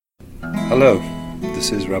Hello,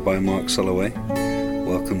 this is Rabbi Mark Soloway.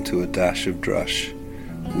 Welcome to A Dash of Drush,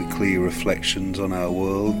 weekly reflections on our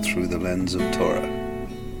world through the lens of Torah.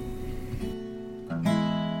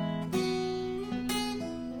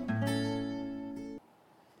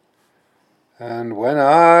 And when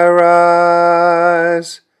I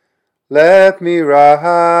rise, let me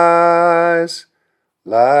rise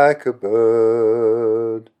like a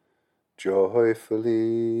bird joyfully.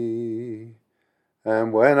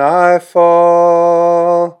 And when I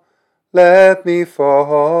fall, let me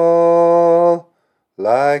fall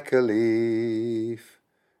like a leaf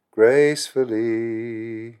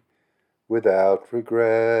gracefully, without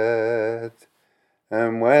regret.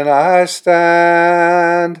 And when I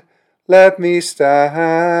stand, let me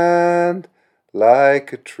stand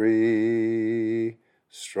like a tree,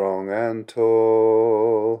 strong and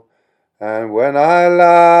tall. And when I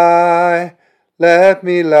lie, let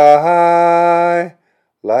me lie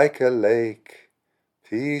like a lake,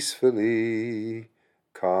 peacefully,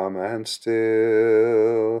 calm and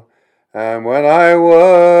still. And when I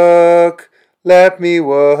work, let me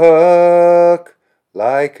work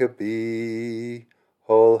like a bee,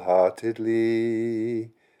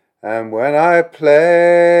 wholeheartedly. And when I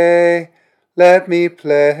play, let me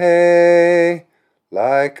play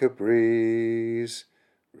like a breeze,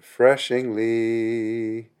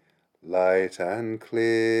 refreshingly light and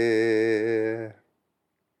clear.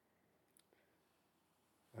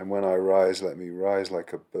 And when I rise, let me rise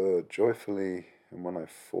like a bird joyfully. And when I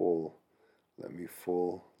fall, let me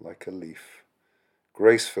fall like a leaf,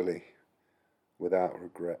 gracefully, without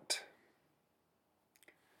regret.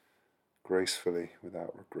 Gracefully,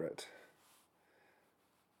 without regret.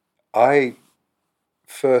 I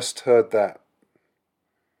first heard that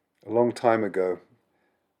a long time ago,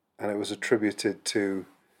 and it was attributed to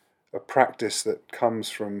a practice that comes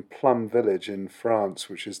from Plum Village in France,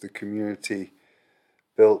 which is the community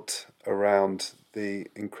built around the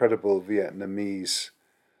incredible Vietnamese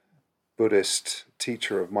Buddhist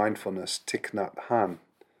teacher of mindfulness, Thich Nhat Hanh,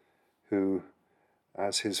 who,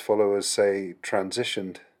 as his followers say,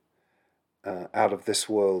 transitioned out of this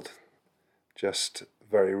world just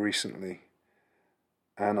very recently.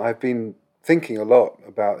 And I've been thinking a lot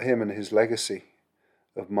about him and his legacy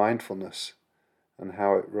of mindfulness and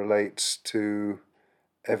how it relates to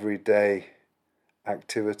everyday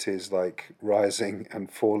activities like rising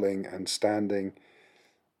and falling and standing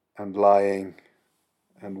and lying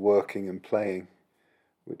and working and playing,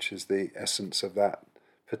 which is the essence of that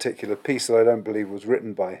particular piece that I don't believe was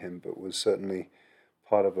written by him, but was certainly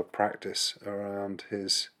part of a practice around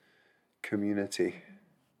his community.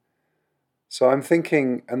 So I'm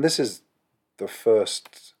thinking, and this is the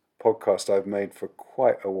first podcast I've made for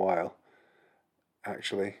quite a while,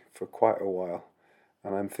 actually, for quite a while.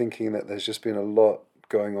 And I'm thinking that there's just been a lot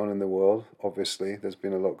going on in the world. Obviously, there's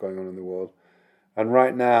been a lot going on in the world. And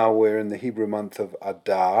right now we're in the Hebrew month of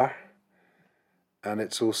Adar, and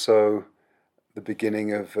it's also the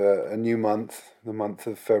beginning of a new month, the month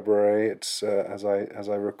of February. It's as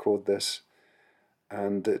I record this,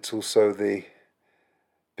 and it's also the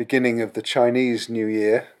beginning of the Chinese New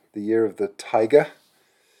Year, the year of the tiger.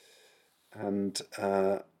 And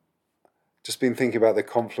just been thinking about the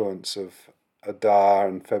confluence of Adar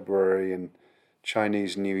and February and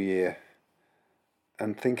Chinese New Year,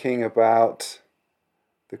 and thinking about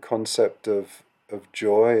the concept of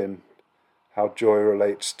joy and how joy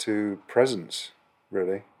relates to presence,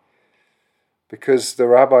 really. Because the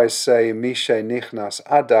rabbis say, Mishe nichnas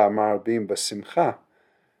Adar marbim basimcha,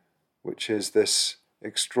 which is this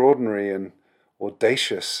extraordinary and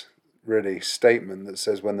audacious, really, statement that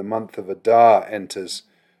says when the month of Adar enters,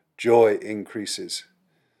 joy increases.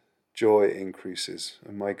 Joy increases.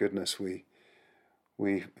 And my goodness, we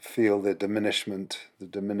feel the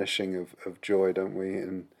diminishing of joy, don't we,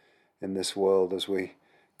 in this world as we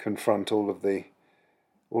confront all of the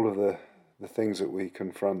things that we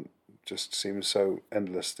confront. Just seems so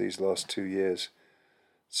endless these last 2 years.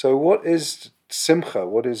 So what is simcha?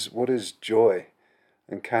 What is joy?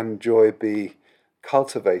 And can joy be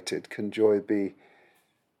cultivated? Can joy be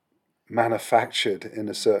manufactured in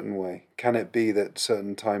a certain way? Can it be that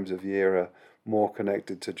certain times of year are more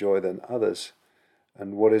connected to joy than others?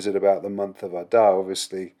 And what is it about the month of Adar?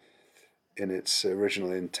 Obviously, in its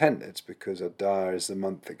original intent, it's because Adar is the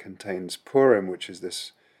month that contains Purim, which is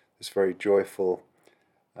this very joyful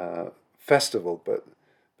festival. But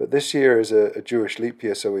this year is a Jewish leap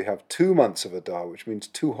year, so we have 2 months of Adar, which means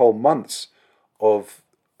 2 whole months of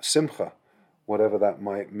simcha, whatever that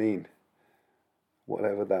might mean. And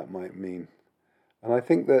I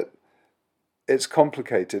think that it's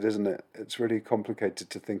complicated, isn't it? It's really complicated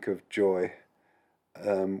to think of joy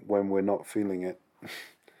when we're not feeling it,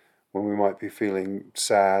 when we might be feeling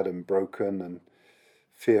sad and broken and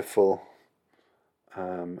fearful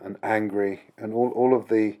and angry and all of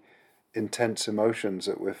the intense emotions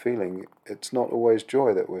that we're feeling. It's not always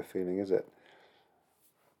joy that we're feeling, is it?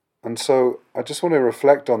 And so I just want to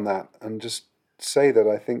reflect on that and just say that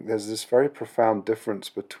I think there's this very profound difference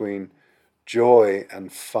between joy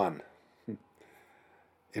and fun.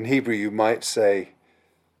 In Hebrew, you might say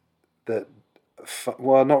that,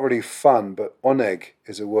 well, not really fun, but oneg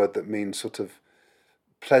is a word that means sort of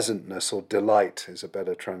pleasantness, or delight is a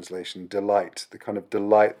better translation. Delight, the kind of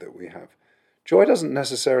delight that we have. Joy doesn't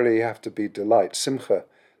necessarily have to be delight. Simcha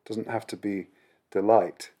doesn't have to be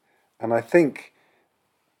delight. And I think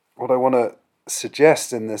what I want to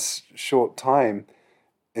suggest in this short time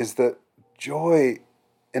is that joy,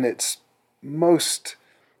 in its most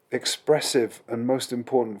expressive and most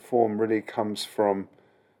important form, really comes from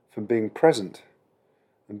being present.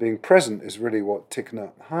 And being present is really what Thich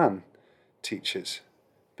Nhat Hanh teaches.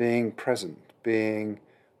 Being present, being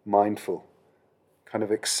mindful, kind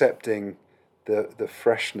of accepting the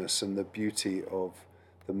freshness and the beauty of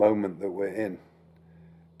the moment that we're in.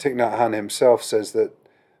 Thich Nhat Hanh himself says that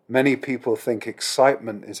many people think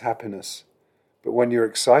excitement is happiness, but when you're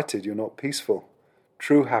excited, you're not peaceful.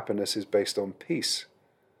 True happiness is based on peace.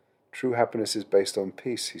 True happiness is based on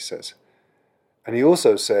peace, he says. And he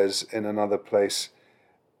also says in another place,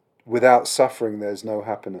 without suffering, there's no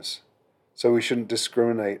happiness. So we shouldn't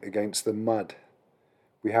discriminate against the mud.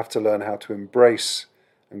 We have to learn how to embrace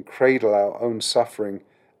and cradle our own suffering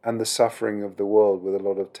and the suffering of the world with a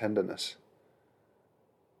lot of tenderness.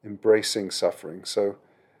 Embracing suffering. So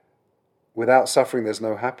without suffering, there's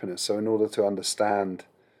no happiness. So in order to understand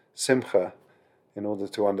simcha, in order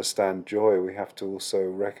to understand joy, we have to also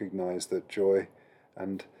recognize that joy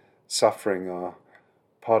and suffering are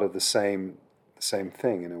part of the same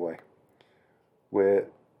thing in a way. We're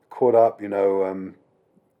caught up,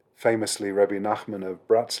 famously Rebbe Nachman of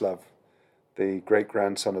Bratslav, the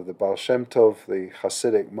great-grandson of the Baal Shem Tov, the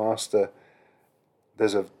Hasidic master.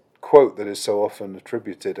 There's a quote that is so often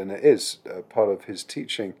attributed, and it is part of his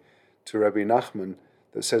teaching to Rebbe Nachman,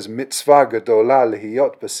 that says, Mitzvah gedola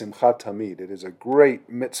lehiyot b'simcha tamid. It is a great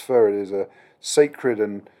mitzvah, it is a sacred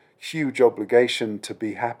and huge obligation to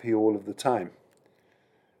be happy all of the time.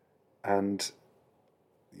 And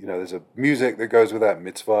there's a music that goes with that.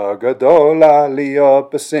 Mitzvah gedola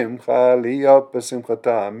liyot b'simcha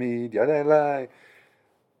tamid yadelai.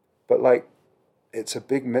 But it's a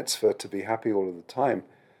big mitzvah to be happy all of the time.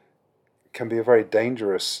 It can be a very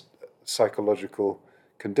dangerous psychological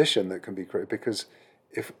condition that can be created, because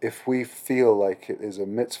if we feel like it is a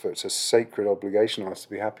mitzvah, it's a sacred obligation on us to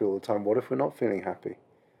be happy all the time, what if we're not feeling happy?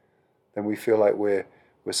 Then we feel like we're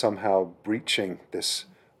somehow breaching this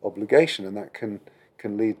obligation, and that can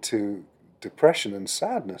lead to depression and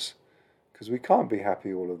sadness, because we can't be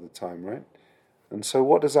happy all of the time, right? And so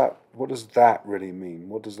what does that really mean?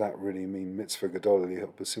 What does that really mean? Mitzvah gedola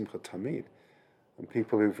lihot b'simcha tamid. And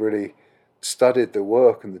people who've really studied the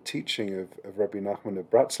work and the teaching of Rabbi Nachman of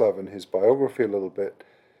Bratslav and his biography a little bit,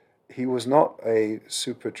 he was not a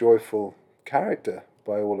super joyful character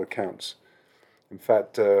by all accounts. In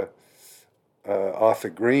fact, Arthur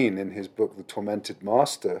Green, in his book The Tormented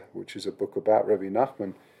Master, which is a book about Rabbi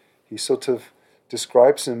Nachman, he sort of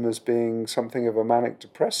describes him as being something of a manic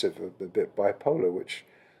depressive, a bit bipolar, which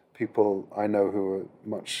people I know who are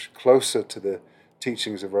much closer to the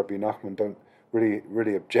teachings of Rabbi Nachman don't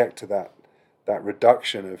really object to that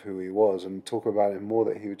reduction of who he was, and talk about him more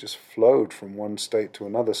that he just flowed from one state to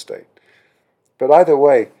another state. But either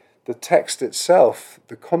way, the text itself,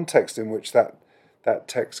 the context in which that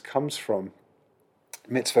text comes from,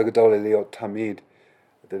 mitzvah gedola lihot tamid,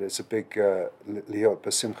 that it's a big lihot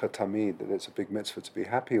b'simcha tamid, that it's a big mitzvah to be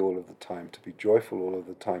happy all of the time, to be joyful all of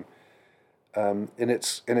the time. In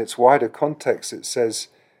its wider context, it says,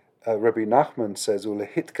 Rabbi Nachman says,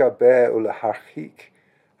 ulehitkaber uleharchik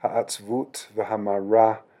ha'atzvut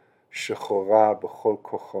v'hamara shechora b'chol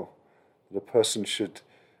kocho. The person should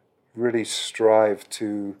really strive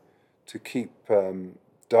to keep a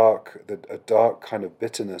dark kind of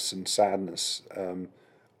bitterness and sadness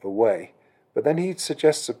away. But then he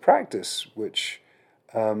suggests a practice which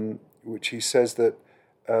he says that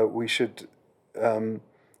we should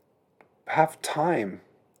have time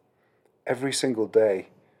every single day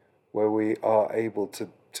where we are able to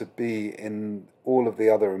be in all of the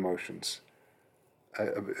other emotions.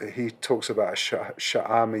 He talks about sha'ah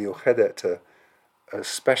miyuchedet, a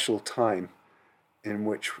special time in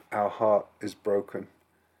which our heart is broken,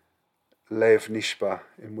 lev nishba,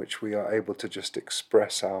 in which we are able to just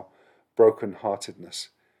express our broken-heartedness.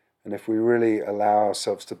 And if we really allow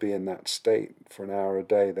ourselves to be in that state for an hour a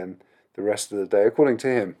day, then the rest of the day, according to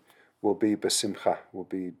him, will be besimcha, will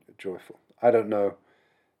be joyful. I don't know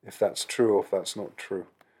if that's true or if that's not true,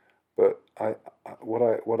 but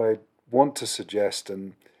what I want to suggest,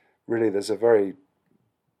 and really there's a very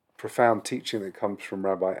profound teaching that comes from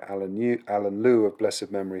Rabbi Alan Liu of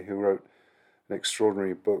blessed memory, who wrote an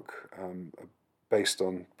extraordinary book based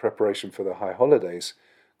on preparation for the high holidays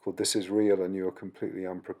called This Is Real and You Are Completely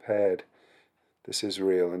Unprepared. This is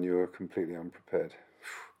real and you are completely unprepared.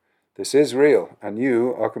 This is real and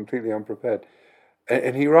you are completely unprepared.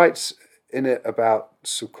 And he writes in it about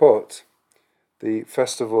Sukkot, the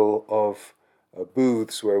festival of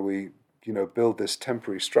booths where we build this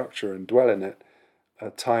temporary structure and dwell in it, a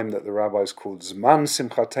time that the rabbis called Zman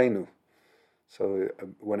Simchatenu. So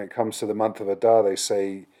when it comes to the month of Adar, they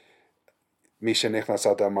say Misha Nichnas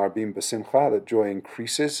Adar Marbim B'Simcha, that joy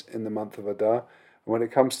increases in the month of Adar. And when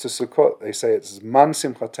it comes to Sukkot, they say it's Zman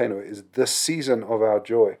Simchatenu, it is the season of our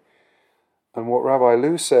joy. And what Rabbi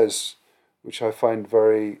Liu says, which I find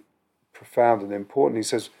very profound and important, he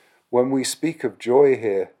says, when we speak of joy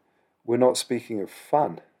here, we're not speaking of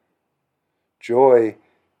fun. Joy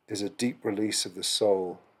is a deep release of the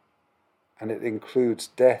soul, and it includes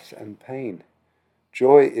death and pain.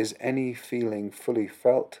 Joy is any feeling fully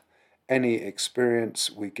felt, any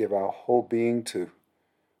experience we give our whole being to.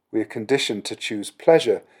 We are conditioned to choose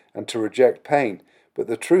pleasure and to reject pain, but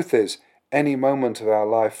the truth is, any moment of our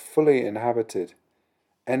life fully inhabited,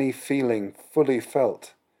 any feeling fully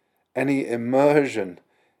felt, any immersion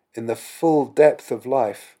in the full depth of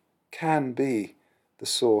life can be the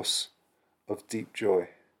source of deep joy.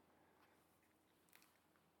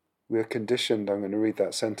 We are conditioned, I'm going to read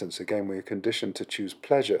that sentence again, we are conditioned to choose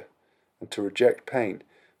pleasure and to reject pain.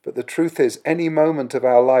 But the truth is, any moment of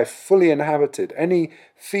our life fully inhabited, any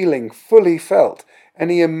feeling fully felt,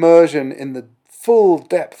 any immersion in the full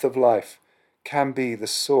depth of life can be the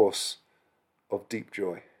source of deep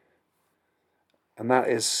joy. And that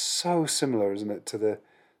is so similar, isn't it, to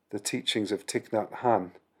the teachings of Thich Nhat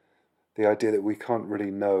Hanh, the idea that we can't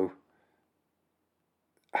really know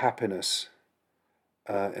happiness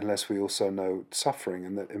unless we also know suffering,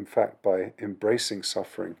 and that in fact by embracing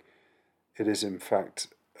suffering, it is in fact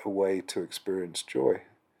a way to experience joy,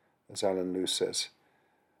 as Alan Liu says.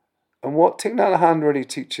 And what Thich Nhat Hanh really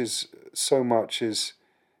teaches so much is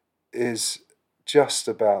just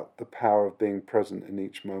about the power of being present in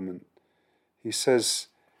each moment. He says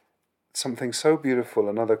something so beautiful,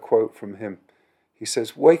 another quote from him. He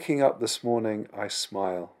says, waking up this morning, I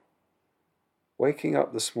smile. Waking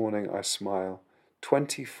up this morning, I smile.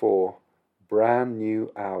 24 brand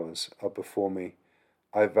new hours are before me.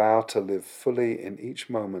 I vow to live fully in each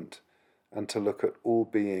moment and to look at all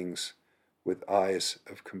beings with eyes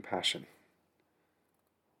of compassion.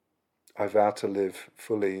 I vow to live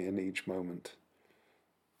fully in each moment.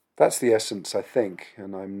 That's the essence, I think,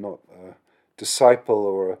 and I'm not a disciple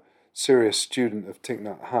or a serious student of Thich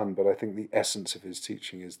Nhat Hanh, but I think the essence of his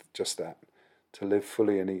teaching is just that, to live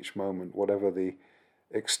fully in each moment, whatever the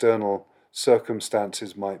external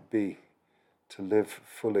circumstances might be, to live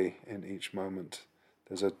fully in each moment.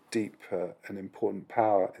 There's a deep and important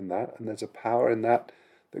power in that, and there's a power in that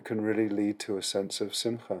that can really lead to a sense of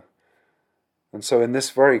simcha. And so in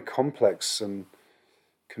this very complex and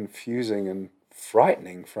confusing and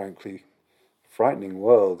frightening, frankly, frightening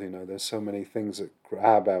world, there's so many things that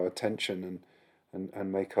grab our attention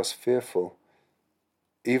and make us fearful.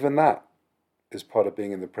 Even that is part of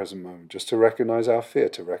being in the present moment, just to recognize our fear,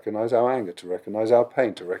 to recognize our anger, to recognize our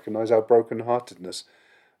pain, to recognize our brokenheartedness,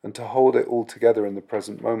 and to hold it all together in the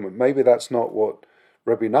present moment. Maybe that's not what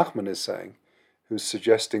Rabbi Nachman is saying, who's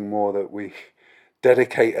suggesting more that we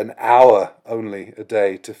dedicate an hour only a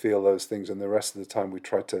day to feel those things, and the rest of the time we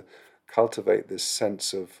try to cultivate this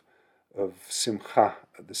sense of simcha,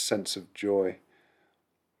 this sense of joy.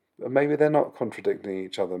 But maybe they're not contradicting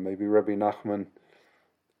each other. Maybe Rabbi Nachman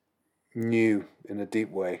knew in a deep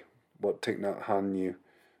way what Thich Nhat Hanh knew,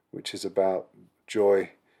 which is about joy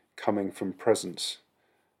coming from presence,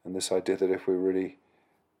 and this idea that if we're really,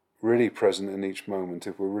 really present in each moment,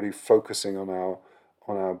 if we're really focusing on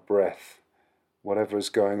our breath, whatever is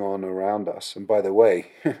going on around us. And by the way,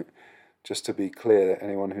 just to be clear,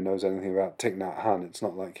 anyone who knows anything about Thich Nhat Hanh, it's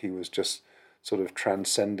not like he was just sort of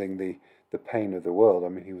transcending the pain of the world. I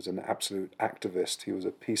mean, he was an absolute activist. He was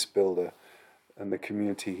a peace builder. And the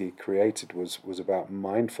community he created was about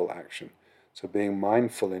mindful action. So being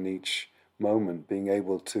mindful in each moment, being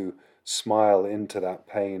able to smile into that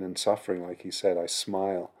pain and suffering, like he said, I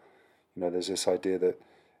smile. There's this idea that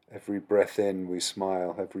every breath in we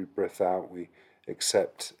smile, every breath out we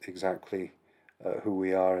accept exactly who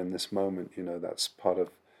we are in this moment. That's part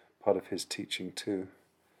of his teaching too.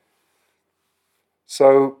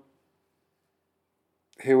 So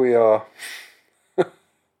here we are.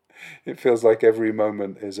 It feels like every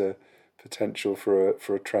moment is a potential for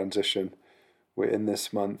a transition. We're in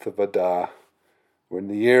this month of Adar. We're in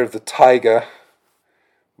the year of the tiger,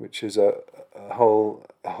 which is a whole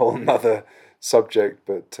nother subject.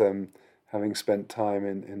 But having spent time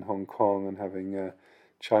in Hong Kong and having a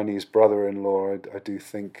Chinese brother-in-law, I do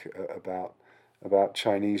think about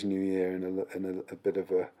Chinese New Year in a bit of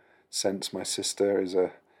a sense. My sister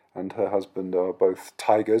and her husband are both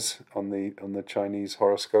tigers on the Chinese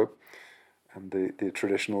horoscope, and the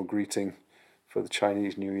traditional greeting for the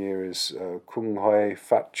Chinese New Year is Kung Hoi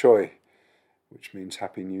Fat Choi, which means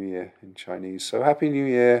Happy New Year in Chinese. So Happy New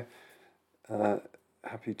Year,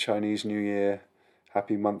 Happy Chinese New Year,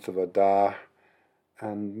 Happy month of Adar,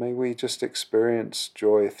 and may we just experience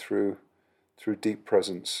joy through deep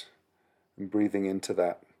presence and breathing into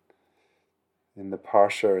that. In the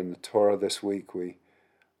Parsha, in the Torah this week, we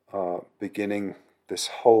are beginning this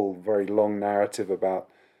whole very long narrative about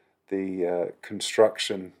the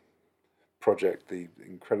construction project, the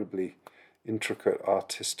incredibly intricate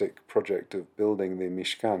artistic project of building the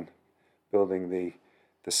Mishkan, building the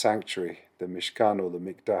sanctuary, the Mishkan or the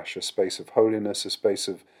Mikdash, a space of holiness, a space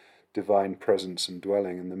of divine presence and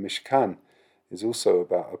dwelling. And the Mishkan is also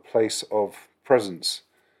about a place of presence,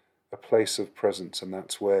 and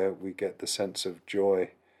that's where we get the sense of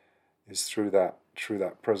joy, is through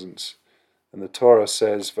that presence. And the Torah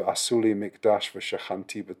says, "V'asuli mikdash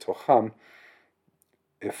v'shachanti b'tocham."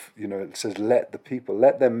 If it says, let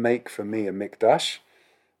them make for me a mikdash,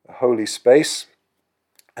 a holy space,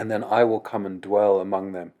 and then I will come and dwell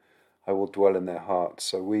among them. I will dwell in their hearts.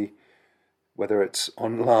 So we, whether it's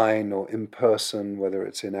online or in person, whether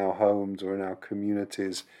it's in our homes or in our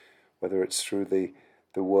communities, whether it's through the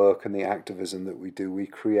work and the activism that we do, we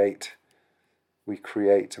create,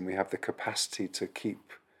 and we have the capacity to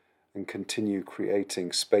keep and continue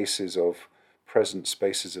creating spaces of presence,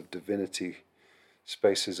 spaces of divinity,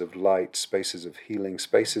 spaces of light, spaces of healing,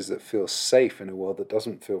 spaces that feel safe in a world that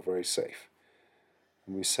doesn't feel very safe.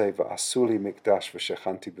 And we say, "V'asuli mikdash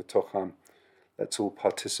v'shechanti b'tocham." Let's all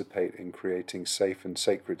participate in creating safe and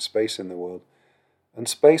sacred space in the world, and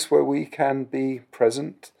space where we can be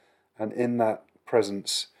present, and in that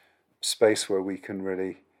presence, space where we can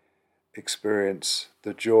really experience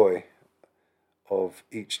the joy of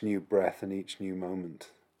each new breath and each new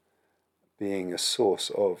moment being a source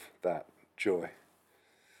of that joy.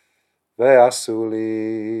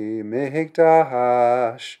 Ve'asuli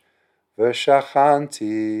mihigdash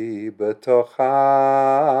v'shachanti b'tocham.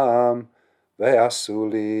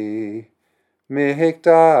 Ve'asuli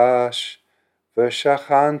mihigdash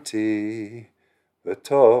v'shachanti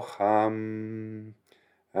b'tocham.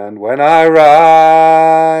 And when I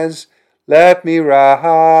rise, let me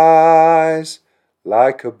rise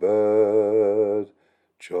like a bird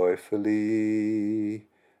joyfully.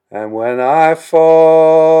 And when I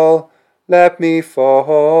fall, let me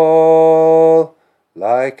fall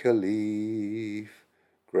like a leaf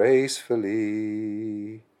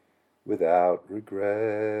gracefully, without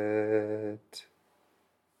regret.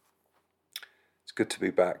 It's good to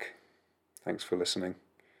be back. Thanks for listening,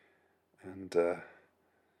 and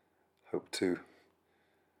hope to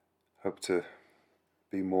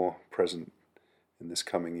be more present in this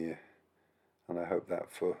coming year, and I hope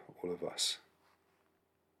that for all of us.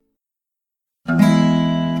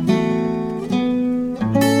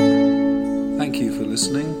 Thank you for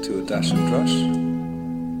listening to A Dash of Drush.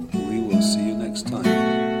 We will see you next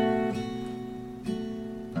time.